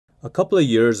A couple of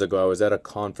years ago, I was at a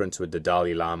conference with the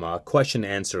Dalai Lama, a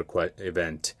question-answer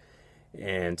event,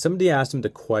 and somebody asked him the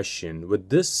question, with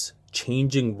this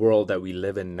changing world that we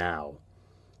live in now,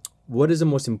 what is the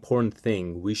most important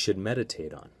thing we should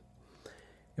meditate on?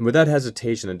 And without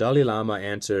hesitation, the Dalai Lama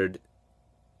answered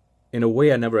in a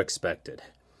way I never expected.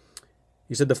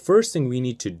 He said the first thing we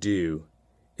need to do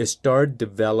is start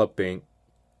developing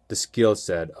the skill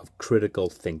set of critical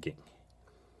thinking.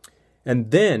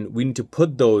 And then we need to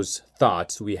put those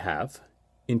thoughts we have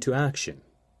into action.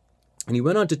 And he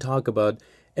went on to talk about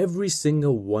every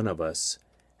single one of us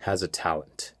has a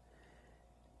talent.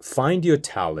 Find your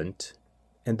talent,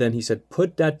 and then he said,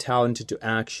 put that talent into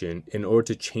action in order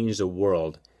to change the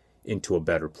world into a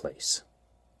better place.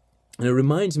 And it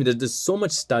reminds me that there's so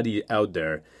much study out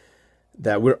there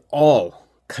that we're all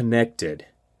connected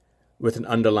with an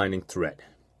underlying thread.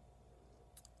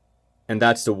 And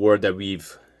that's the word that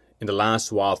we've in the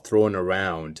last while thrown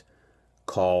around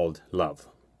called love.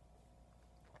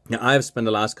 Now, I've spent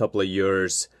the last couple of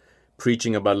years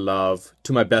preaching about love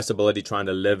to my best ability, trying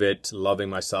to live it, loving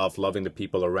myself, loving the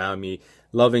people around me,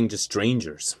 loving just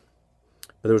strangers.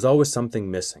 But there was always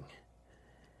something missing.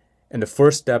 And the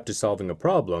first step to solving a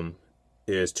problem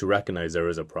is to recognize there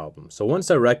is a problem. So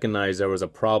once I recognized there was a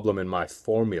problem in my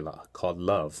formula called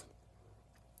love,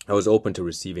 I was open to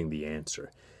receiving the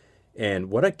answer. And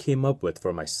what I came up with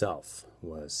for myself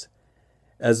was,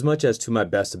 as much as to my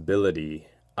best ability,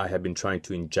 I have been trying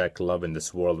to inject love in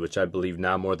this world, which I believe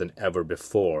now more than ever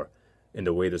before, in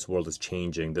the way this world is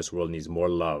changing, this world needs more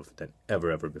love than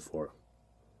ever before.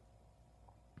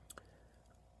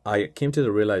 I came to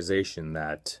the realization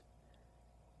that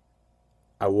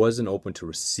I wasn't open to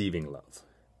receiving love.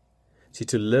 See,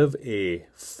 to live a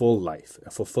full life,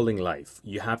 a fulfilling life,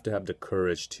 you have to have the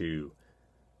courage to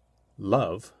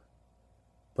love,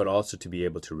 but also to be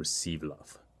able to receive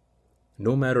love.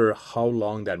 No matter how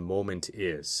long that moment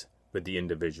is with the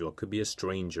individual, could be a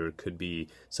stranger, could be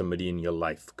somebody in your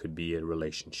life, could be a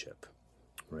relationship,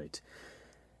 right?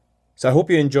 So I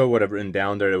hope you enjoy what I've written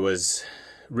down there. It was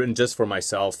written just for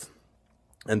myself.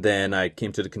 And then I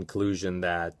came to the conclusion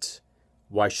that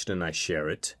why shouldn't I share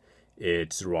it?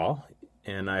 It's raw,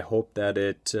 and I hope that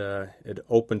it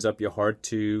opens up your heart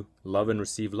to love and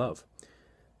receive love.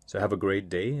 So have a great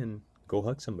day and go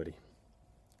hug somebody.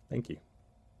 Thank you.